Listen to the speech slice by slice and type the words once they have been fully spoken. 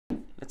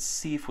let's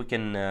see if we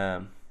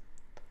can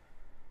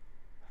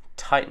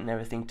tighten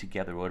everything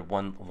together with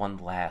one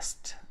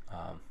last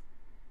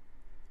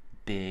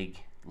big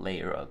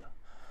layer of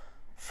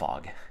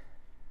fog.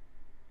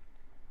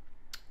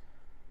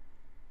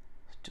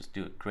 Just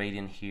do a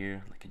gradient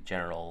here, like a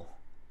general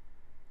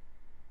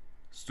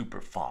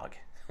super fog.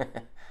 Maybe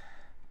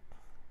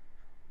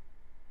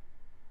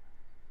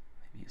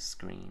a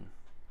screen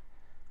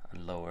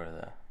and lower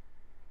the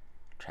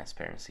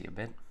transparency a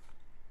bit.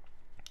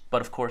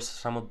 But of course,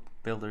 some of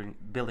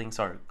buildings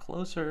are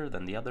closer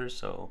than the others,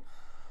 so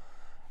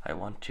I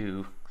want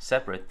to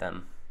separate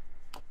them.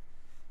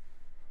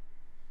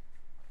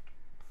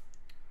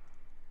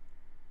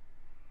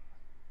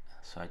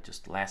 So I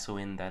just lasso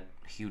in that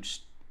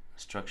huge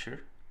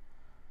structure.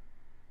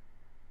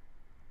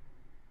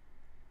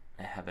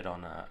 I have it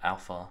on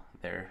alpha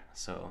there,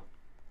 so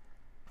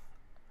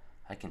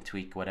I can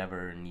tweak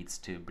whatever needs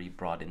to be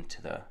brought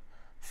into the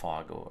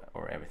fog,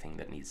 or everything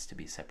that needs to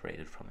be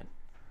separated from it.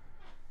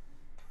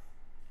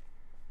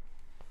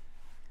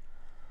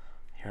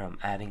 Here I'm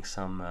adding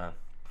some,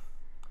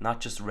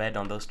 not just red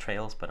on those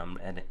trails, but I'm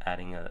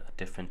adding a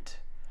different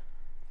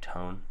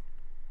tone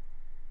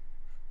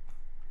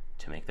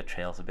to make the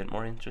trails a bit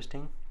more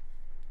interesting.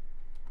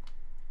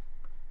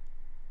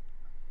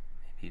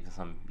 Maybe even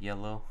some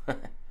yellow.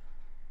 Let's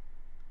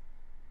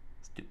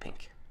do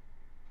pink.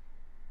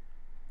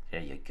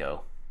 There you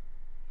go.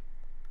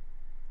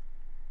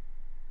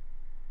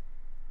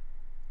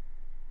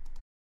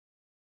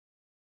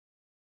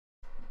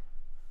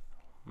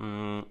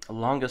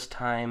 Longest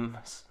time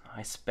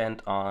I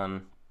spent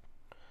on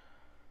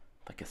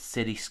like a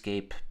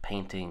cityscape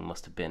painting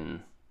must have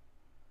been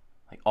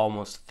like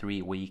almost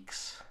 3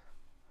 weeks.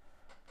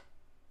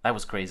 That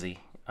was crazy.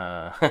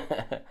 I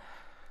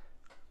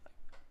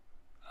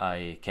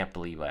can't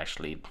believe I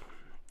actually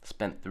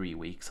spent 3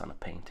 weeks on a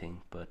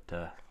painting,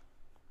 but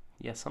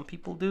yeah, some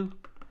people do.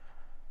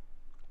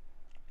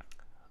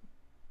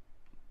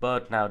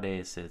 But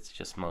nowadays it's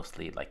just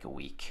mostly like a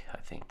week, I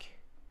think.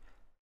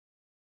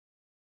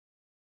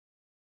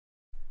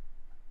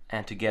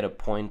 And to get a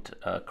point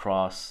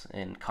across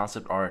in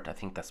concept art, I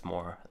think that's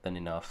more than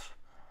enough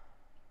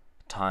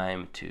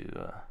time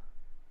to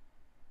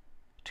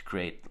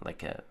create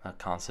like a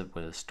concept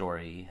with a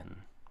story,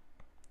 and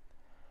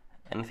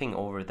anything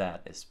over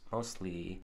that is mostly